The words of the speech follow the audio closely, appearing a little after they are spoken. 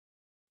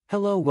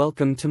Hello,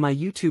 welcome to my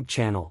YouTube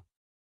channel.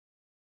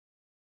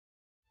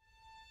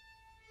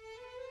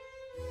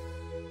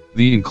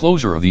 The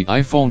enclosure of the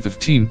iPhone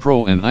 15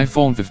 Pro and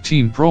iPhone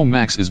 15 Pro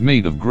Max is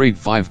made of grade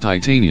 5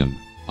 titanium,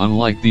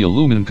 unlike the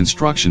aluminum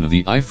construction of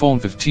the iPhone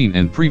 15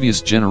 and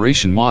previous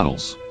generation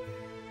models.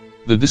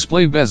 The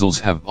display bezels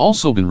have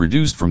also been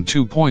reduced from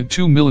 2.2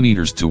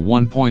 mm to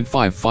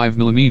 1.55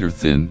 mm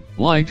thin,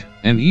 light,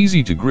 and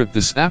easy to grip.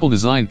 This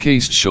Apple-designed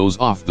case shows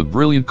off the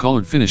brilliant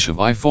colored finish of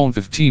iPhone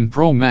 15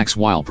 Pro Max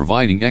while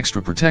providing extra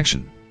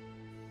protection.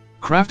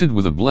 Crafted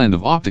with a blend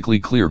of optically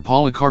clear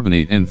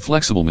polycarbonate and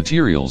flexible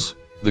materials,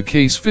 the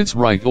case fits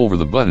right over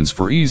the buttons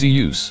for easy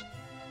use.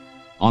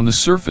 On the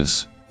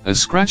surface, a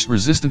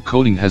scratch-resistant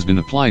coating has been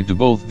applied to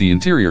both the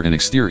interior and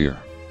exterior.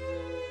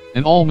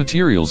 And all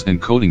materials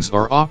and coatings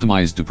are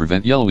optimized to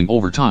prevent yellowing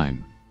over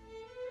time.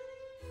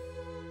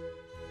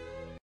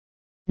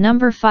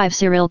 Number 5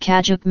 CYRILL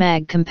Kajuk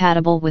Mag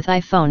compatible with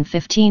iPhone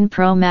 15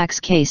 Pro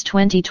Max case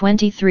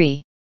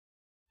 2023.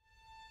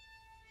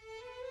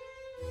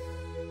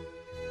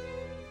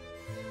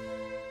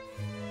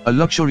 A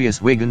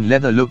luxurious wagon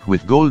leather look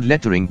with gold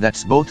lettering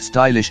that's both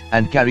stylish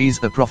and carries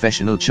a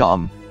professional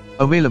charm.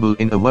 Available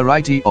in a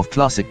variety of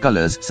classic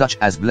colors such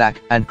as black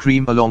and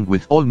cream, along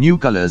with all new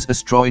colors: a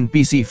straw-in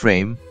PC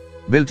frame,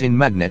 built-in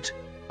magnet,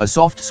 a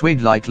soft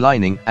suede-like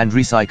lining, and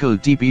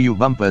recycled TPU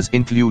bumpers.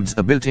 Includes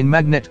a built-in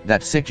magnet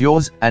that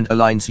secures and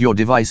aligns your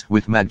device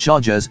with mag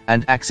chargers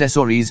and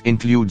accessories.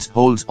 Includes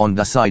holes on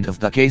the side of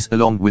the case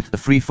along with a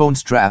free phone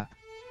strap.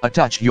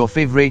 Attach your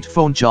favorite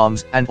phone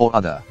charms and or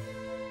other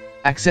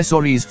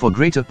accessories for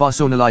greater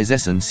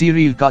personalization.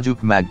 CYRILL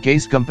Kajuk Mag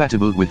case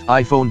compatible with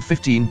iPhone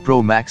 15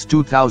 Pro Max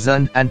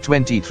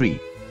 2023.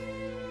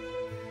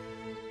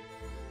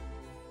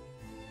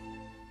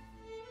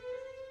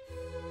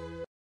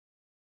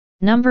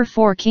 Number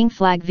 4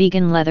 kingflag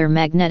vegan leather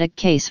magnetic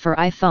case for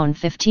iPhone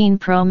 15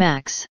 Pro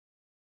Max.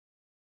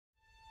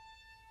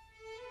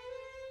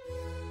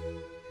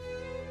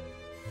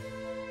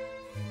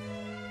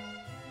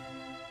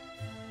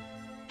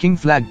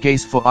 Kingflag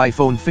case for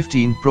iPhone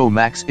 15 Pro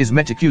Max is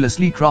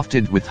meticulously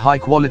crafted with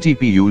high-quality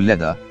PU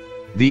leather.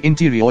 The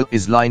interior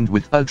is lined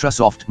with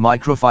ultra-soft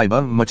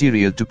microfiber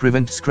material to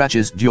prevent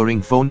scratches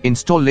during phone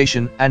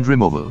installation and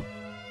removal.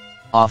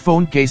 Our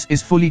phone case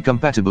is fully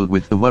compatible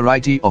with a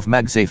variety of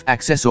MagSafe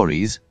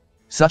accessories,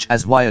 such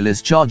as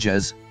wireless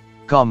chargers,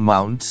 CARM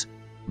mounts,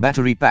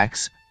 battery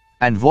packs,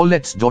 and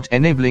wallets.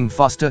 Enabling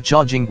faster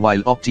charging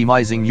while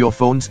optimizing your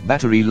phone's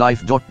battery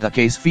life. The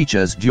case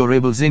features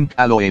durable zinc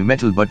alloy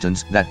metal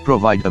buttons that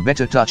provide a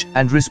better touch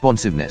and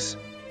responsiveness.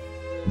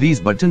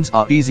 These buttons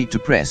are easy to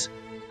press,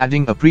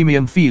 adding a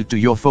premium feel to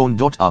your phone.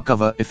 Our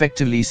cover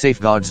effectively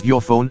safeguards your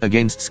phone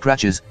against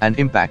scratches and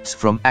impacts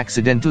from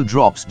accidental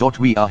drops.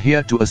 We are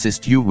here to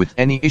assist you with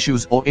any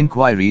issues or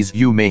inquiries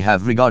you may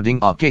have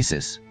regarding our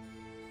cases.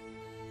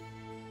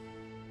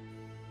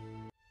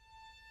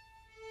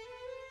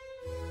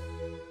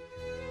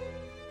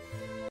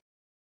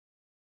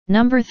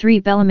 Number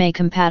 3 Belemay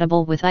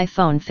compatible with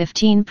iPhone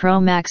 15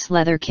 Pro Max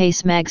leather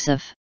case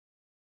MagSafe.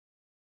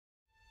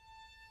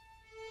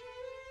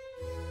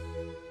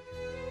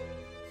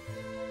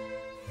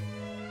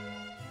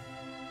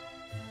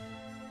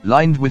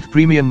 Lined with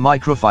premium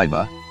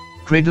microfiber,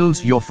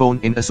 cradles your phone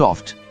in a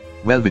soft,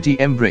 velvety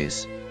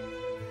embrace.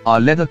 Our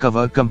leather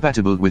cover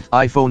compatible with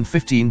iPhone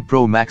 15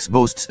 Pro Max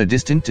boasts a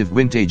distinctive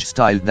vintage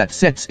style that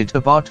sets it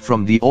apart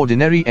from the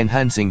ordinary,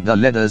 enhancing the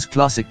leather's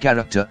classic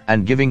character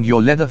and giving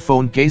your leather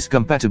phone case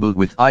compatible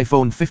with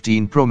iPhone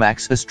 15 Pro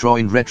Max a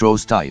straw-in retro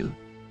style.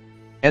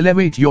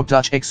 Elevate your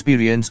touch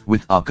experience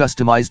with our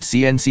customized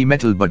CNC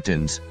metal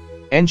buttons,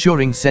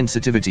 ensuring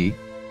sensitivity,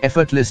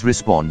 effortless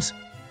response,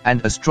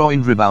 and a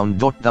straw-in rebound.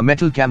 The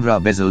metal camera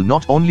bezel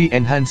not only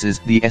enhances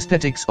the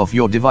aesthetics of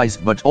your device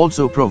but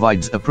also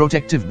provides a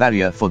protective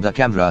barrier for the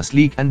camera.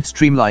 Sleek and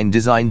streamlined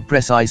design,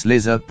 precise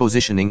laser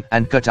positioning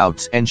and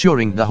cutouts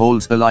ensuring the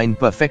holes align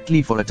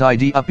perfectly for a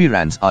tidy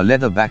appearance. Our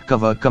leather back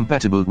cover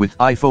compatible with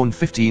iPhone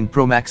 15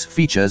 Pro Max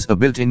features a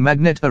built-in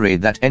magnet array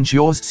that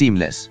ensures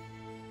seamless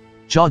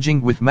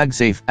charging with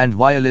MagSafe and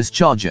wireless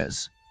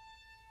chargers.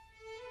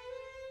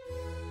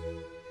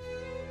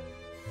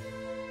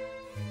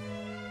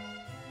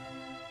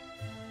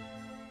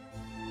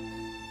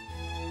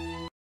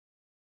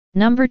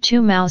 Number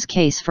 2 Mous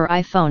Case for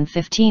iPhone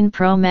 15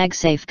 Pro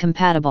MagSafe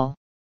compatible.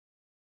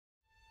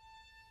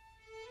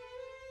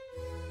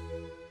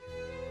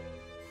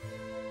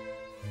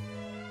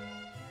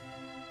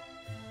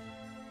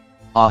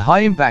 Our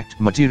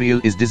high-impact material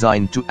is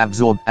designed to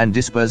absorb and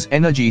disperse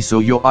energy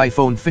so your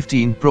iPhone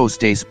 15 Pro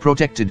stays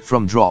protected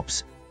from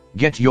drops.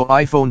 Get your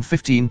iPhone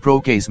 15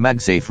 Pro case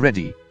MagSafe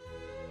ready.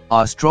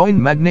 Our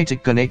straw-in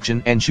magnetic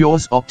connection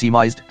ensures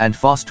optimized and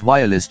fast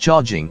wireless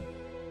charging,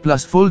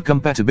 plus full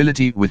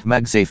compatibility with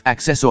MagSafe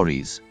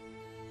accessories.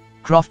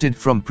 Crafted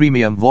from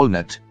premium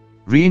walnut,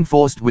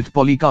 reinforced with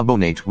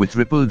polycarbonate with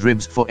rippled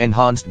ribs for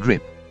enhanced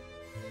grip.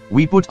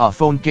 We put our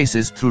phone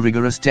cases through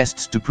rigorous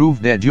tests to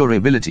prove their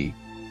durability.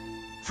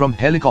 From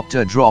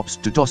helicopter drops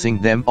to tossing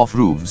them off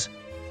roofs,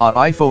 Our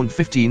iPhone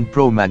 15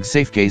 Pro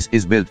MagSafe case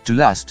is built to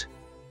last.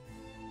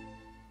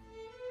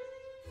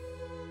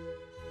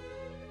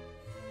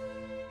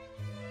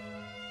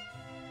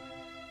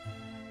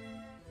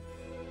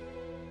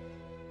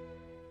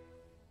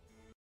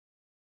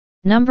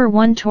 Number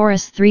 1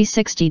 TORRAS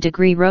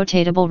 360-degree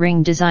rotatable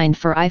ring designed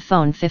for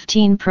iPhone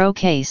 15 Pro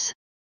case.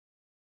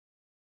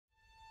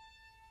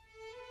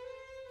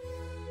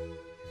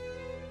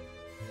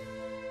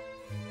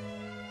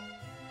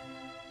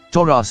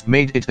 TORRAS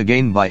made it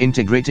again by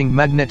integrating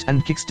magnet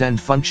and kickstand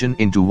function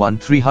into one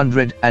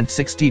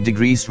 360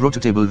 degrees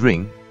rotatable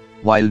ring,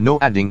 while no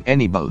adding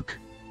any bulk.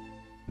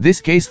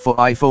 This case for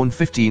iPhone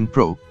 15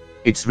 Pro,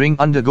 its ring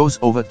undergoes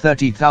over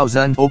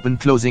 30,000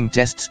 open-closing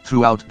tests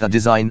throughout the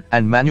design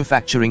and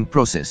manufacturing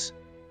process.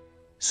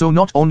 So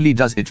not only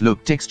does it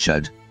look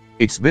textured,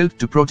 it's built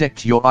to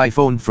protect your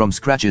iPhone from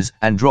scratches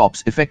and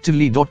drops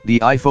effectively. The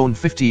iPhone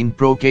 15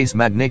 Pro case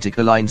magnetic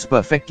aligns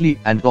perfectly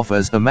and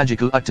offers a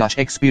magical touch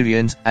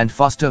experience and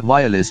faster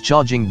wireless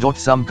charging.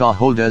 Some car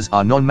holders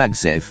are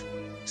non-MagSafe,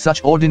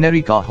 such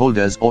ordinary car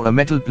holders or a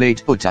metal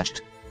plate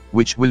attached,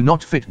 which will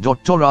not fit.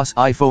 TORRAS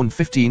iPhone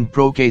 15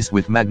 Pro case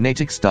with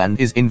magnetic stand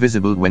is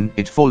invisible when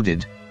it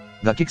folded.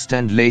 The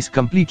kickstand lays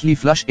completely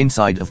flush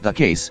inside of the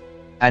case,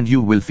 and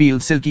you will feel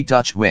silky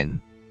touch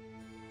when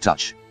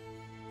touch.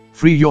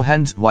 Free your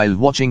hands while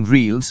watching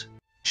reels,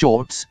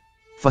 shorts,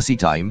 fussy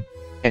time,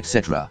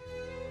 etc.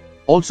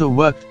 Also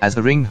worked as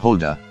a ring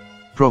holder,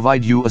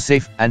 provide you a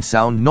safe and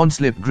sound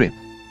non-slip grip.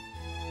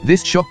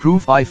 This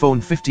shockproof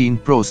iPhone 15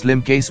 Pro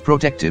slim case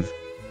protective,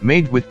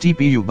 made with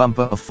TPU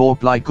bumper of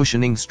 4-ply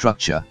cushioning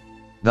structure.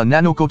 The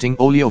nano-coating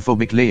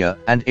oleophobic layer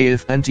and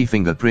AF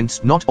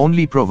anti-fingerprints not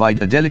only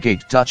provide a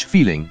delicate touch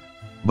feeling,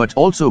 but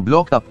also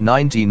block up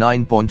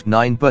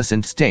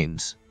 99.9%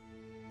 stains.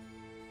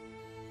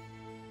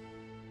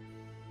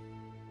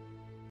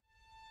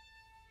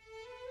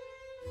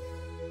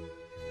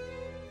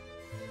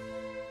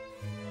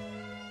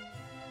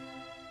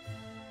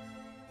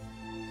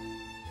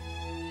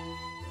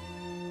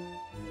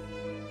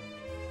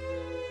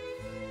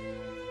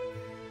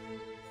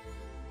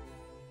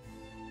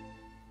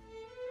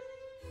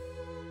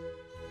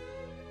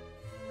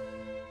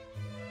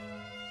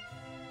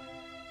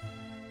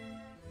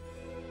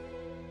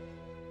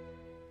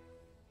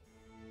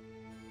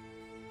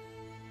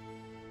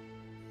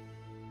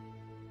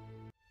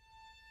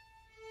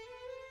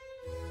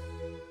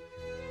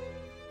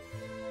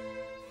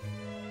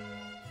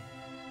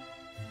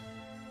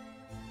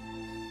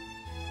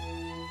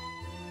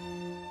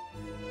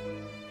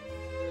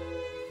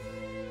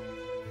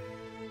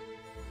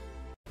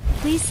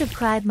 Please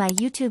subscribe my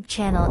YouTube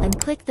channel and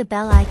click the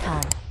bell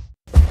icon.